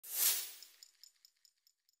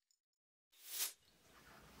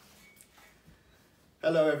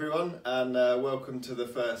Hello everyone, and welcome to the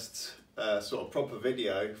first sort of proper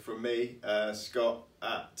video from me, Scott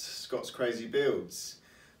at ScottsCrazyBuilds,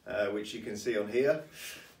 which you can see on here.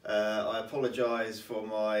 I apologise for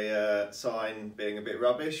my sign being a bit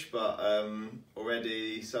rubbish, but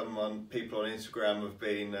already people on Instagram have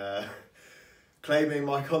been claiming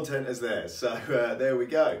my content as theirs, so there we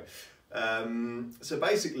go. So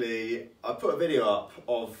basically, I put a video up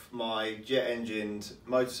of my jet-engined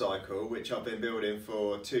motorcycle, which I've been building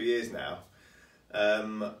for 2 years now,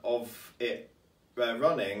 of it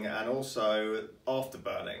running and also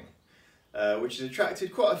afterburning, which has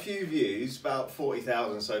attracted quite a few views, about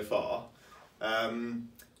 40,000 so far.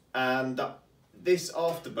 And this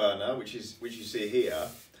afterburner, which you see here,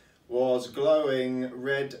 was glowing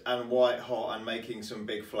red and white hot and making some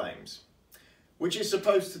big flames, which it's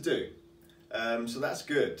supposed to do. So that's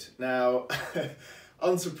good. Now,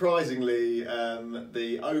 unsurprisingly,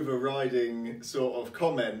 the overriding sort of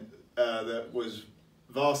comment that was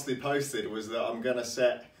vastly posted was that I'm going to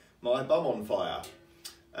set my bum on fire,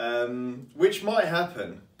 which might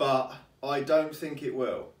happen, but I don't think it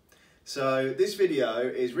will. So this video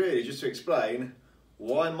is really just to explain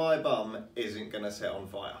why my bum isn't going to set on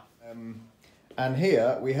fire. And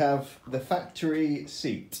here we have the factory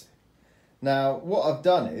seat. Now, what I've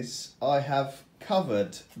done is I have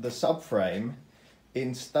covered the subframe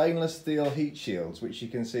in stainless steel heat shields, which you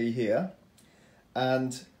can see here.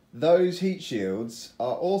 And those heat shields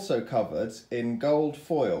are also covered in gold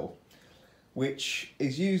foil, which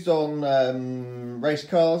is used on race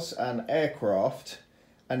cars and aircraft.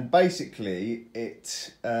 And basically,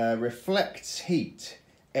 it reflects heat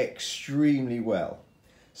extremely well.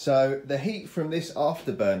 So the heat from this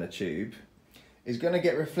afterburner tube is going to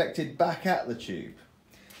get reflected back at the tube.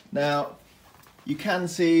 Now, you can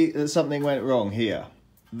see that something went wrong here.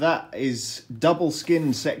 That is double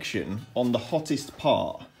skin section on the hottest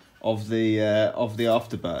part of the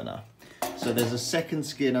afterburner. So there's a second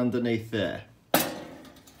skin underneath there.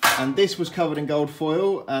 And this was covered in gold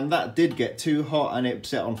foil, and that did get too hot and it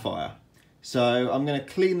set on fire. So I'm going to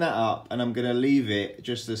clean that up and I'm going to leave it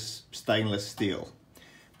just as stainless steel.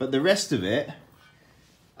 But the rest of it,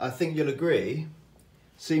 I think you'll agree,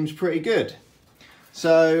 seems pretty good.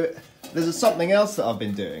 So there's something else that I've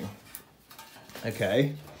been doing.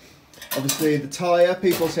 Okay, obviously the tyre,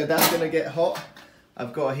 people said that's going to get hot.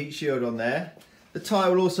 I've got a heat shield on there. The tyre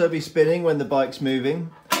will also be spinning when the bike's moving.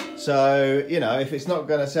 So, you know, if it's not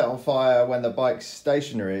going to set on fire when the bike's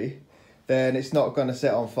stationary, then it's not going to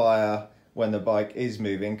set on fire when the bike is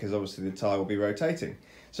moving, because obviously the tyre will be rotating.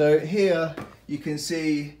 So here you can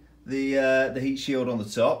see the heat shield on the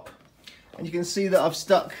top, and you can see that I've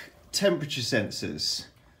stuck temperature sensors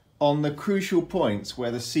on the crucial points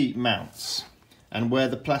where the seat mounts and where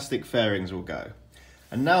the plastic fairings will go.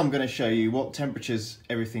 And now I'm going to show you what temperatures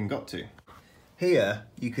everything got to. Here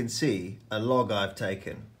you can see a log I've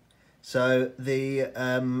taken. So the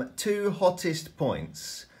two hottest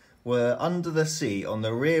points were under the seat on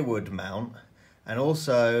the rearward mount and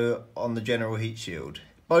also on the general heat shield.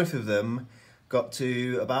 Both of them got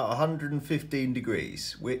to about 115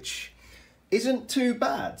 degrees, which isn't too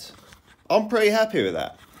bad. I'm pretty happy with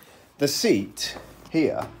that. The seat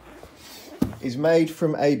here is made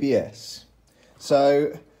from ABS.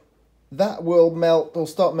 So that will melt or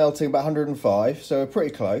start melting about 105, so we're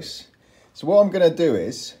pretty close. So what I'm going to do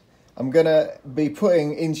is I'm going to be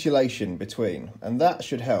putting insulation between, and that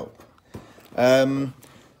should help.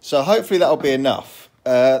 So hopefully that'll be enough.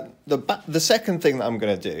 The second thing that I'm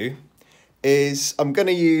going to do is I'm going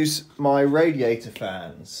to use my radiator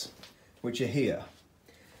fans, which are here.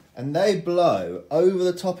 And they blow over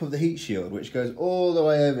the top of the heat shield, which goes all the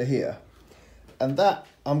way over here. And that,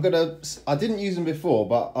 I didn't use them before,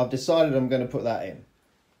 but I've decided I'm going to put that in.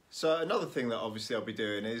 So another thing that obviously I'll be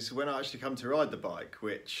doing is when I actually come to ride the bike,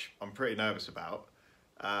 which I'm pretty nervous about,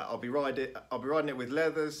 I'll be riding it with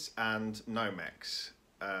leathers and Nomex,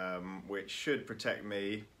 which should protect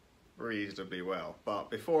me reasonably well. But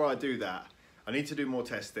before I do that, I need to do more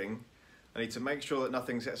testing. I need to make sure that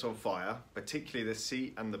nothing sets on fire, particularly the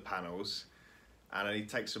seat and the panels, and I need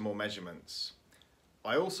to take some more measurements.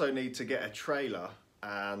 I also need to get a trailer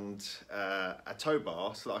and a tow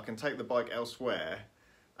bar so that I can take the bike elsewhere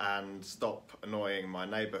and stop annoying my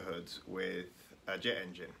neighbourhood with a jet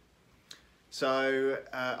engine. So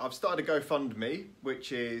I've started a GoFundMe,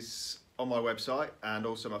 which is on my website and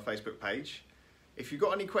also my Facebook page. If you've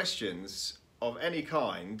got any questions of any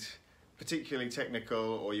kind, particularly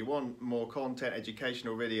technical, or you want more content,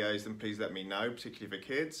 educational videos, then please let me know, particularly for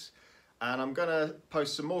kids. And I'm gonna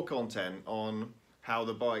post some more content on how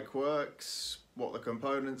the bike works, what the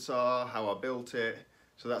components are, how I built it,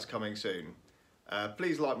 so that's coming soon.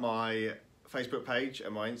 Please like my Facebook page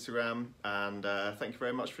and my Instagram, and thank you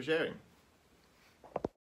very much for sharing.